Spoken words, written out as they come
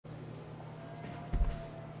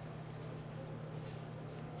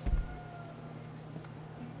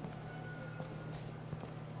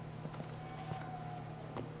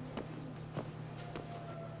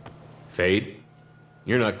Fade?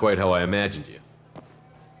 You're not quite how I imagined you.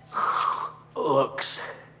 Looks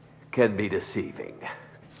can be deceiving.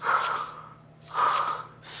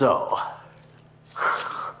 So,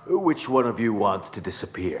 which one of you wants to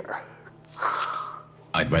disappear?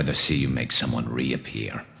 I'd rather see you make someone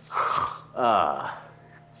reappear.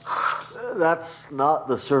 That's not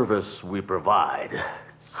the service we provide.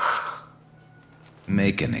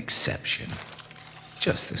 Make an exception.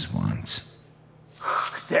 Just this once.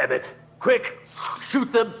 Damn it. Quick!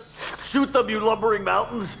 Shoot them! Shoot them, you lumbering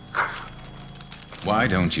mountains! Why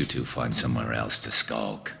don't you two find somewhere else to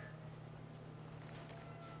skulk?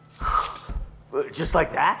 Just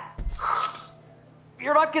like that?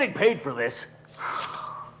 You're not getting paid for this.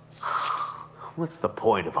 What's the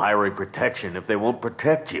point of hiring protection if they won't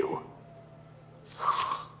protect you?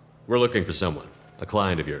 We're looking for someone. A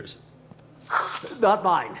client of yours. Not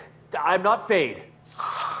mine. I'm not Fade.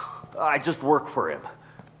 I just work for him.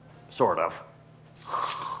 Sort of.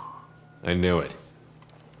 I knew it.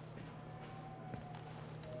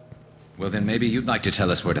 Well, then maybe you'd like to tell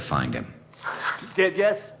us where to find him.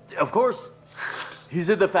 Yes, of course. He's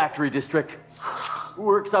in the factory district.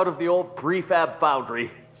 Works out of the old prefab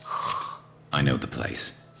foundry. I know the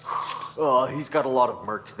place. Oh, he's got a lot of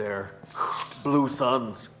mercs there. Blue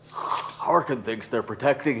Suns. Harkin thinks they're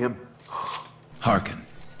protecting him. Harkin.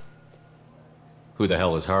 Who the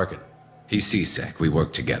hell is Harkin? He's C-Sec. We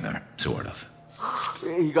work together, sort of.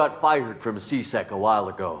 He got fired from C-Sec a while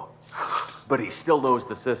ago. But he still knows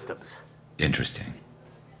the systems. Interesting.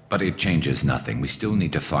 But it changes nothing. We still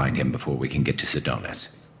need to find him before we can get to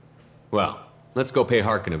Sedonis. Well, let's go pay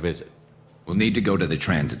Harkin a visit. We'll need to go to the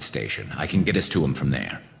transit station. I can get us to him from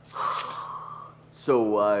there.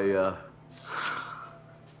 So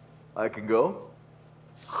I can go?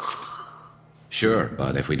 Sure,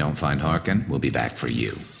 but if we don't find Harkin, we'll be back for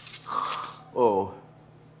you. Oh,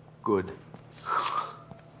 good.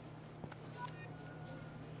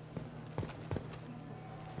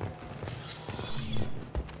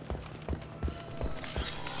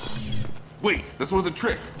 Wait, this was a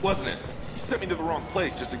trick, wasn't it? You sent me to the wrong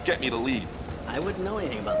place just to get me to leave. I wouldn't know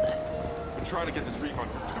anything about that. I've been trying to get this refund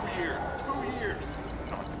for 2 years. 2 years!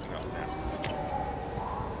 Not picking up now.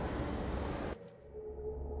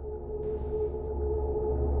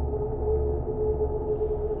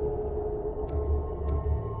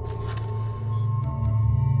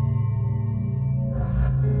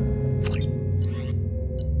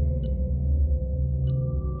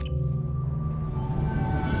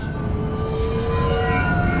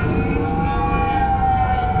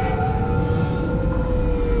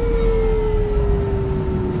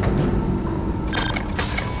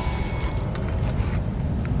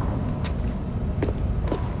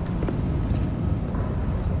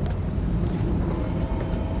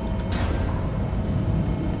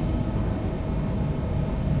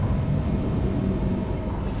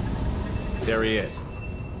 There he is.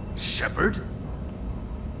 Shepard?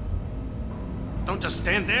 Don't just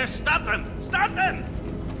stand there. Stop them! Stop them!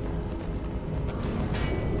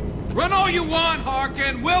 Run all you want,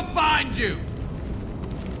 Harkin. We'll find you.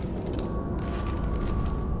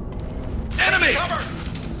 Enemy! Cover!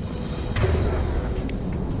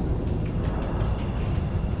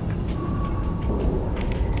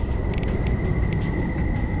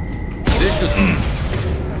 This should...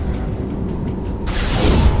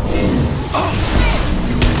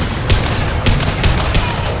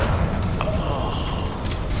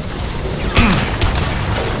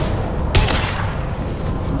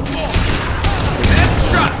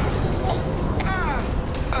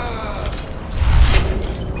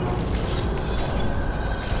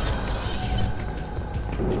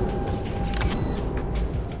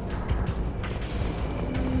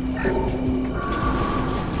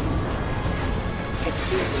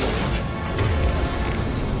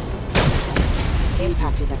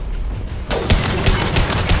 Impacted them.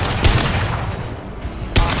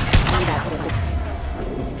 Combat system.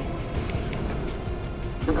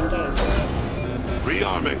 Engaged.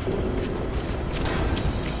 Rearming.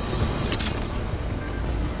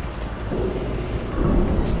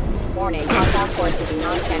 Warning, hostile force using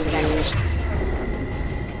non-standard ammunition.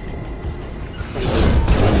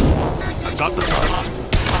 I got the target.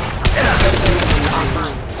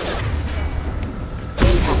 Offline.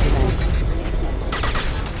 Impacted them.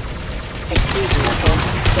 Excuse me,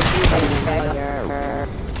 diffusion failure.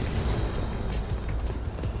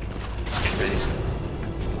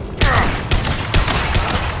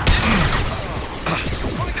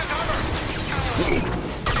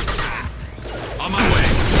 On my way.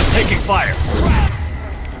 Taking fire.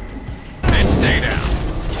 And stay down.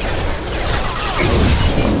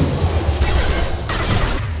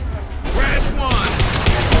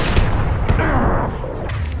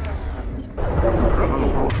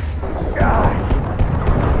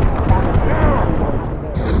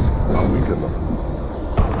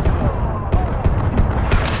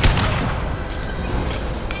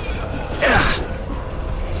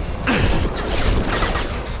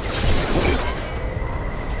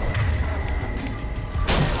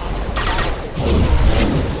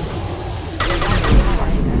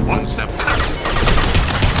 One step back.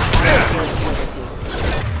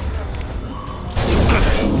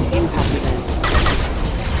 Impact event.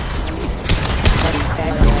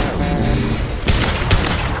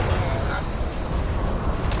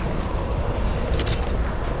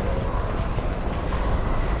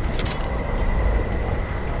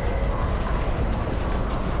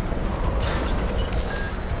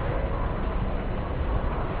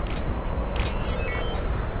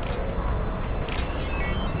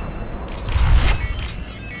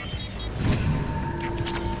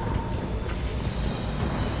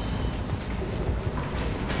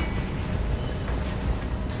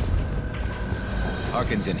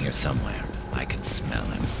 Harkin's in here somewhere. I can smell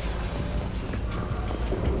him.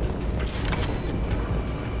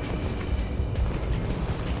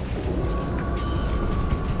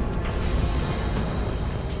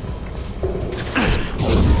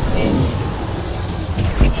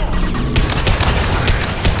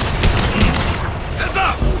 Heads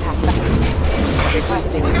up!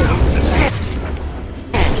 Requesting assistance.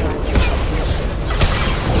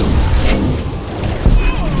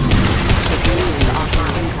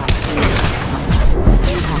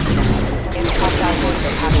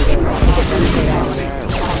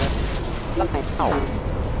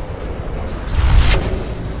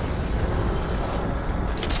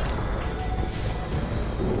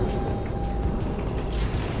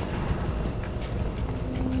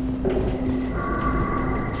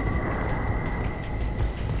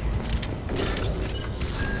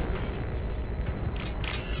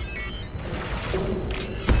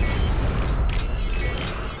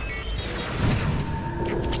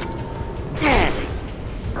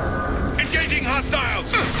 Engaging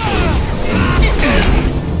hostiles!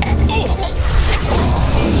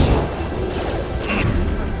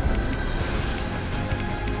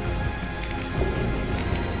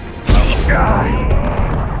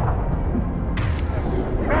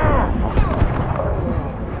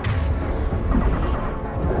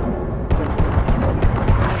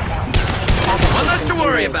 One less to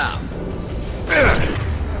worry about.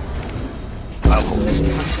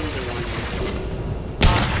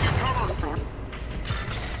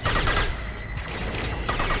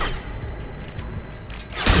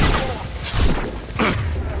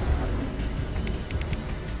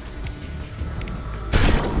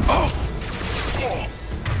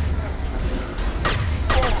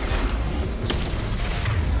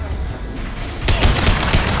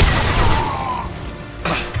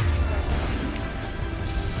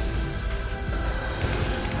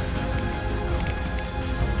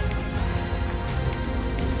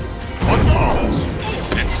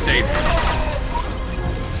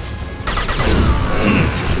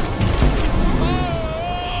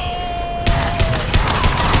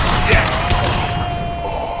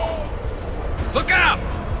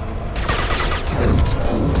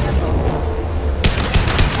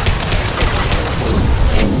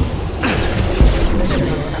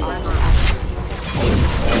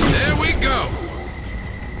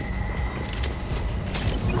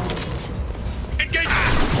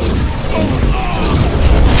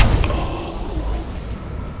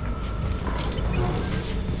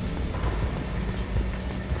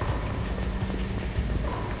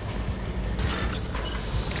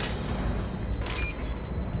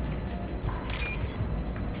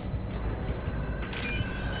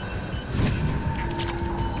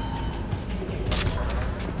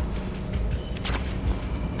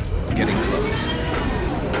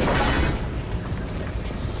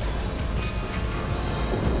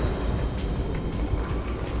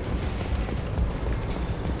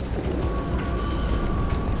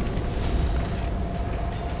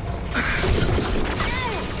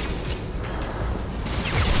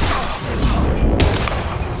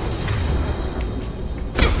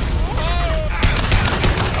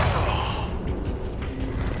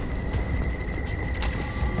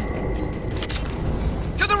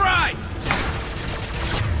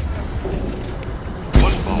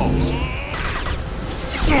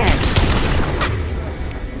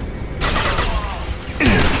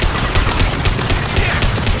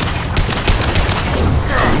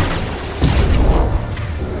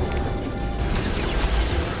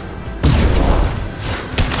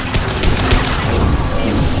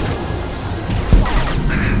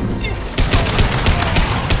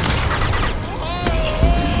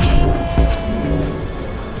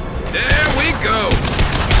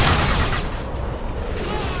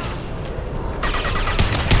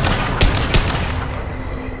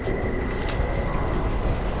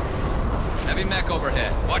 Heavy mech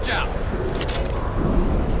overhead. Watch out!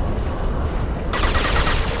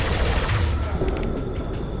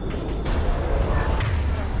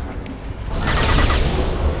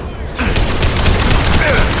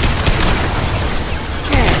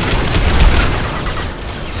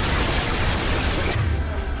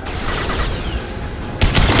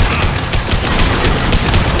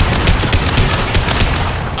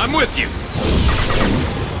 I'm with you.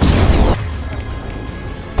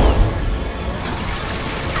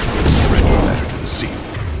 Spread your letter to the sea.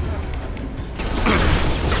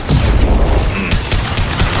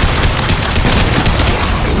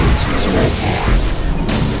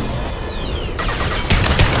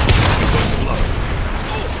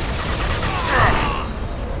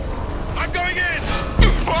 I'm going in.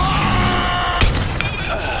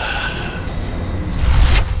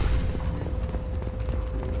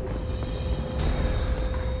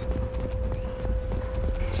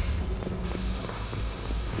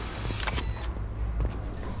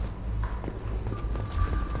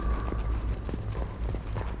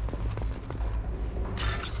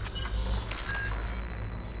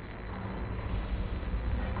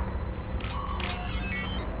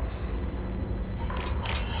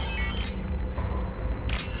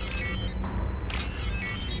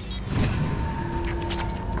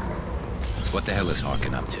 What the hell is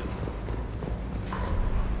Harkin up to?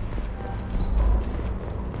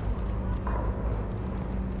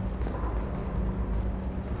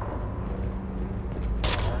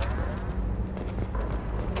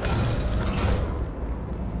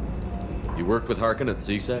 You worked with Harkin at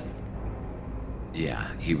CSEC? Yeah,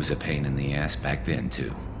 he was a pain in the ass back then,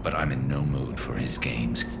 too. But I'm in no mood for his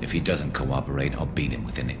games. If he doesn't cooperate, I'll beat him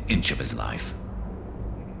within an inch of his life.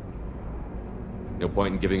 No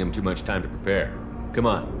point in giving him too much time to prepare. Come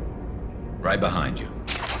on. Right behind you.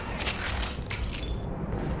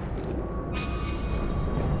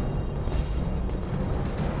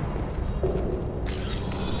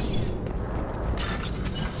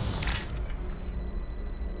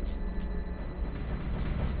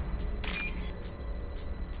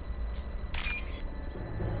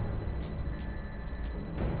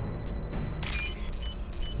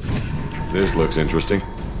 This looks interesting.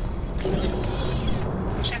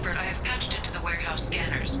 Shepard, I have patched into the warehouse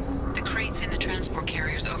scanners. The crates in the transport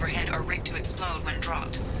carriers overhead are rigged to explode when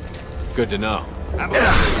dropped. Good to know. My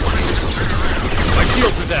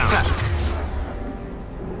shields are down.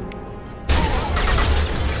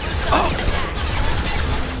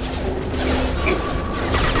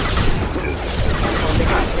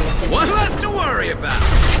 One less to worry about!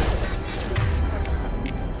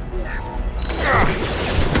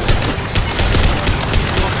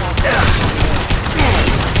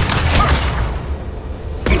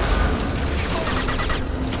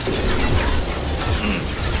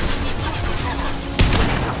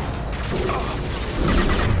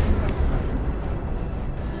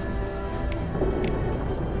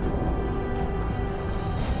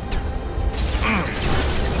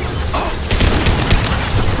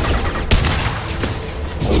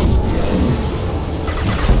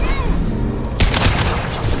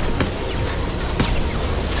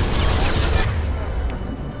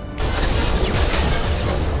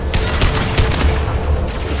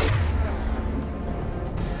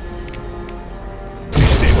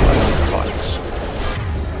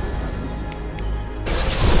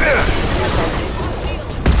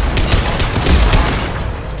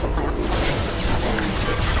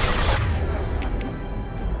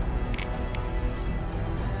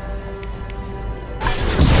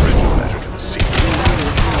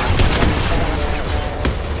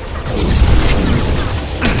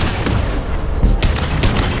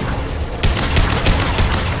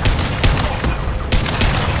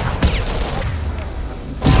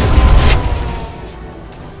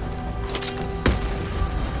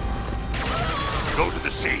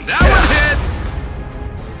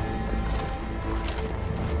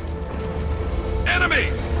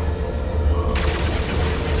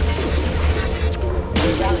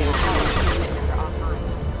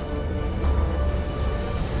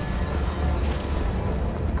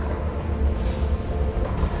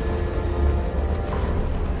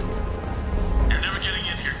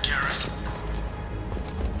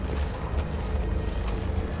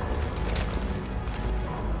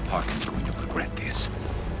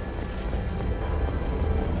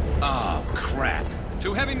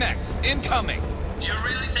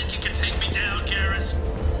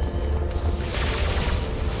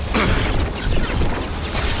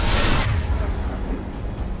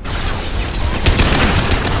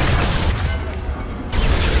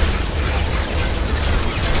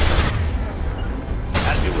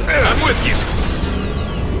 with you!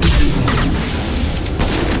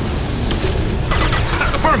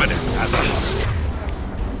 Affirmative, as a hostile.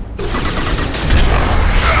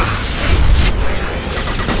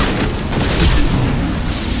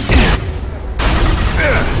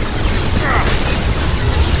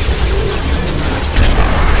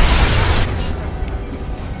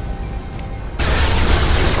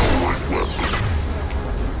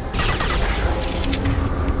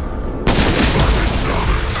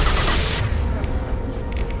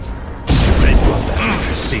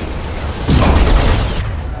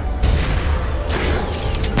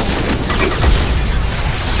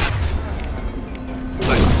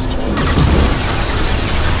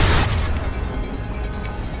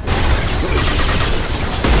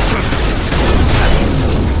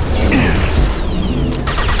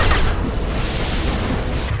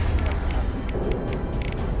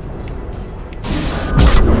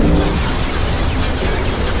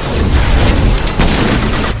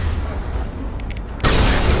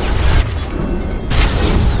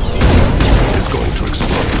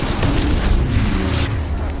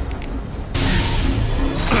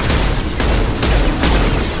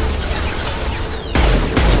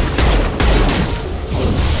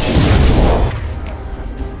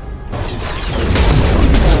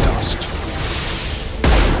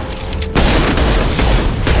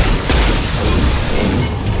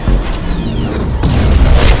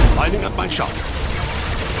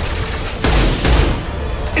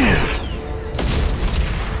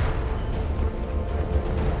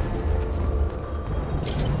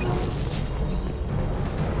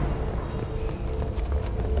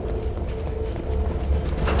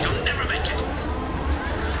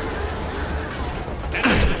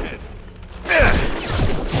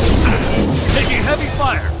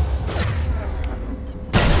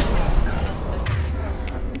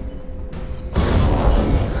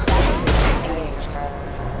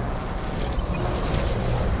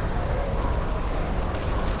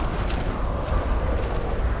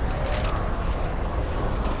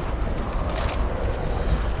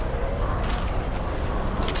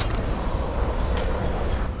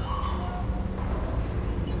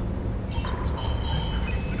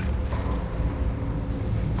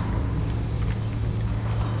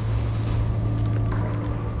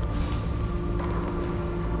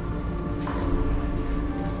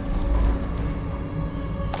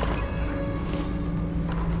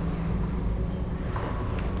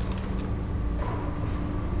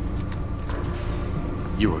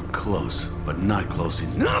 You were close, but not close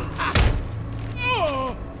enough.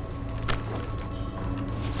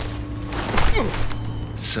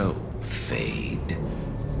 So, Fade.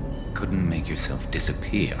 Couldn't make yourself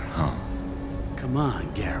disappear, huh? Come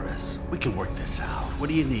on, Garrus. We can work this out. What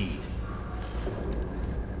do you need?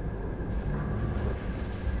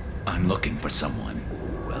 I'm looking for someone.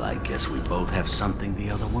 Well, I guess we both have something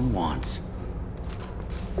the other one wants.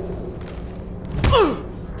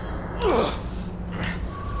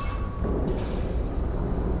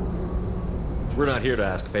 We're not here to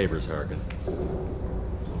ask favors, Harkin.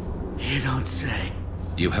 You don't say.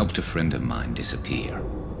 You helped a friend of mine disappear.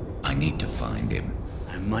 I need to find him.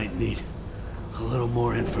 I might need a little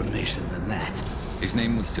more information than that. His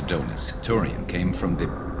name was Sedonis. Turian came from the...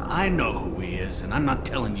 I know who he is, and I'm not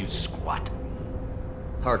telling you squat.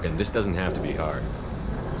 Harkin, this doesn't have to be hard.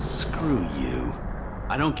 Screw you.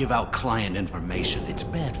 I don't give out client information. It's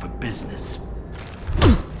bad for business.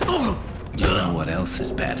 You know what else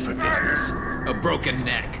is bad for business? A broken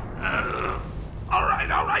neck. All right,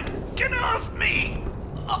 get off me!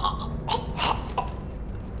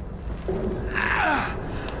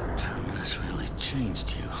 Terminus really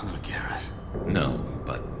changed you, huh, Garrus? No,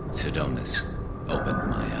 but Sedonis opened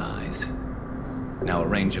my eyes. Now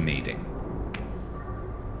arrange a meeting.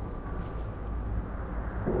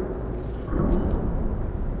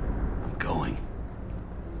 I'm going.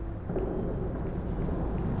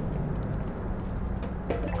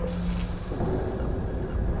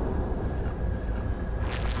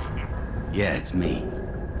 Yeah, it's me.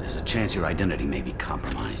 There's a chance your identity may be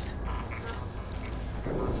compromised.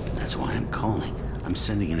 That's why I'm calling. I'm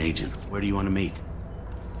sending an agent. Where do you want to meet?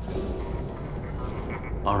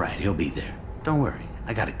 All right, he'll be there. Don't worry,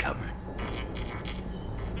 I got it covered.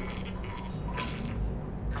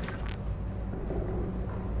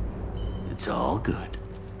 It's all good.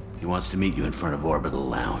 He wants to meet you in front of Orbital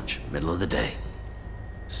Lounge, middle of the day.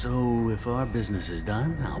 So, if our business is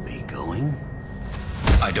done, I'll be going.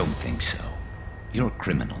 I don't think so. You're a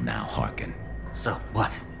criminal now, Harkin. So,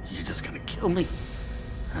 what? You're just gonna kill me?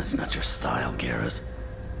 That's not your style, Garrus.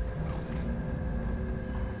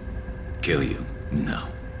 Kill you? No.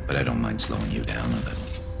 But I don't mind slowing you down a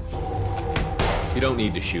little. You don't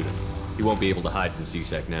need to shoot him. He won't be able to hide from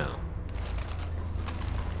C-Sec now.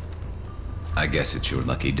 I guess it's your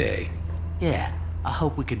lucky day. Yeah, I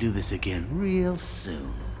hope we can do this again real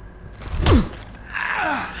soon.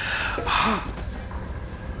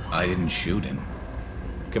 I didn't shoot him.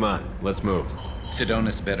 Come on, let's move.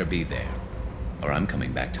 Sidonis better be there, or I'm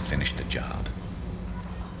coming back to finish the job.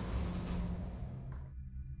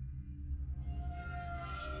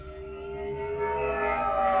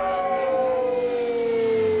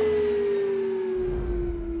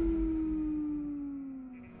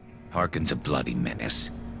 Harkin's a bloody menace.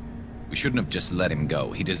 We shouldn't have just let him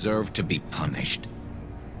go. He deserved to be punished.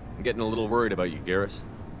 I'm getting a little worried about you, Garrus.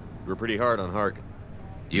 You were pretty hard on Harkin.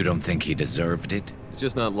 You don't think he deserved it? It's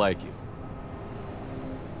just not like you.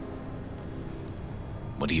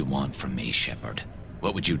 What do you want from me, Shepard?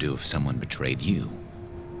 What would you do if someone betrayed you?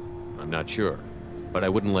 I'm not sure, but I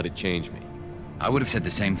wouldn't let it change me. I would have said the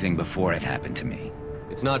same thing before it happened to me.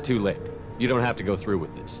 It's not too late. You don't have to go through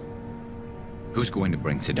with this. Who's going to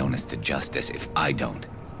bring Sidonis to justice if I don't?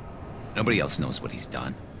 Nobody else knows what he's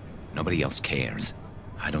done. Nobody else cares.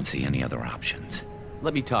 I don't see any other options.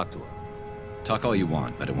 Let me talk to him. Talk all you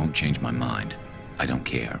want, but it won't change my mind. I don't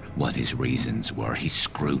care what his reasons were. He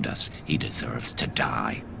screwed us. He deserves to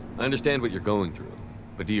die. I understand what you're going through,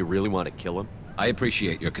 but do you really want to kill him? I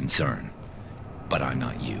appreciate your concern, but I'm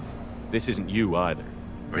not you. This isn't you either.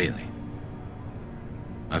 Really?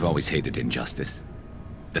 I've always hated injustice.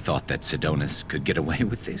 The thought that Sidonis could get away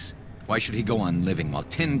with this? Why should he go on living while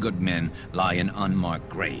 10 good men lie in unmarked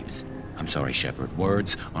graves? I'm sorry, Shepard.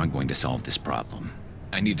 Words aren't going to solve this problem.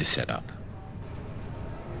 I need to set up.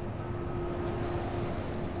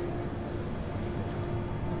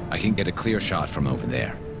 I can get a clear shot from over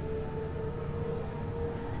there.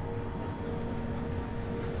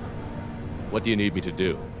 What do you need me to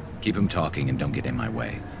do? Keep him talking and don't get in my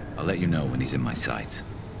way. I'll let you know when he's in my sights.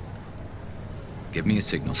 Give me a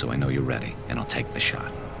signal so I know you're ready, and I'll take the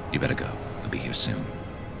shot. You better go. He'll be here soon.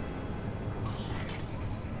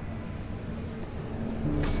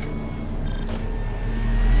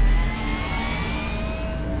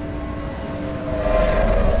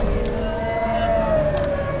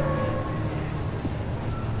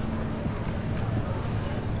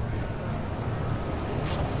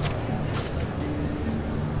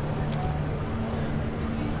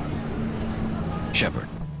 Shepard,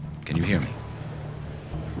 can you hear me?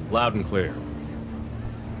 Loud and clear.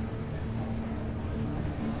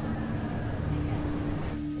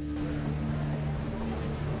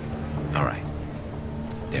 All right.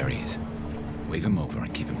 There he is. Wave him over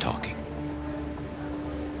and keep him talking.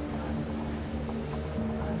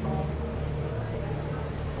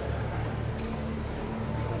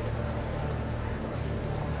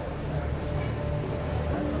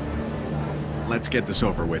 Let's get this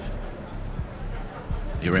over with.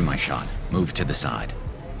 You're in my shot. Move to the side.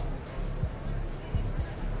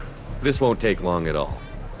 This won't take long at all.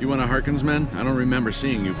 You one of Harkin's men? I don't remember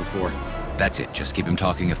seeing you before. That's it. Just keep him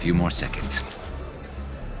talking a few more seconds.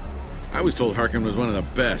 I was told Harkin was one of the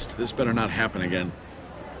best. This better not happen again.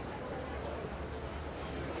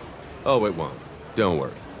 Oh, it won't. Don't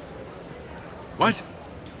worry. What?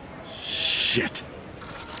 Shit.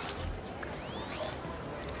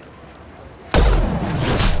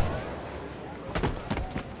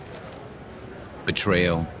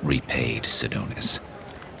 Betrayal repaid, Sidonis.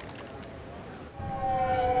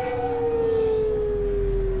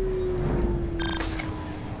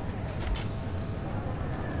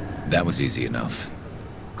 That was easy enough.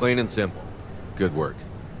 Clean and simple. Good work.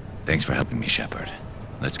 Thanks for helping me, Shepard.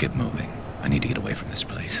 Let's get moving. I need to get away from this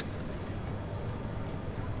place.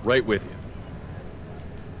 Right with you.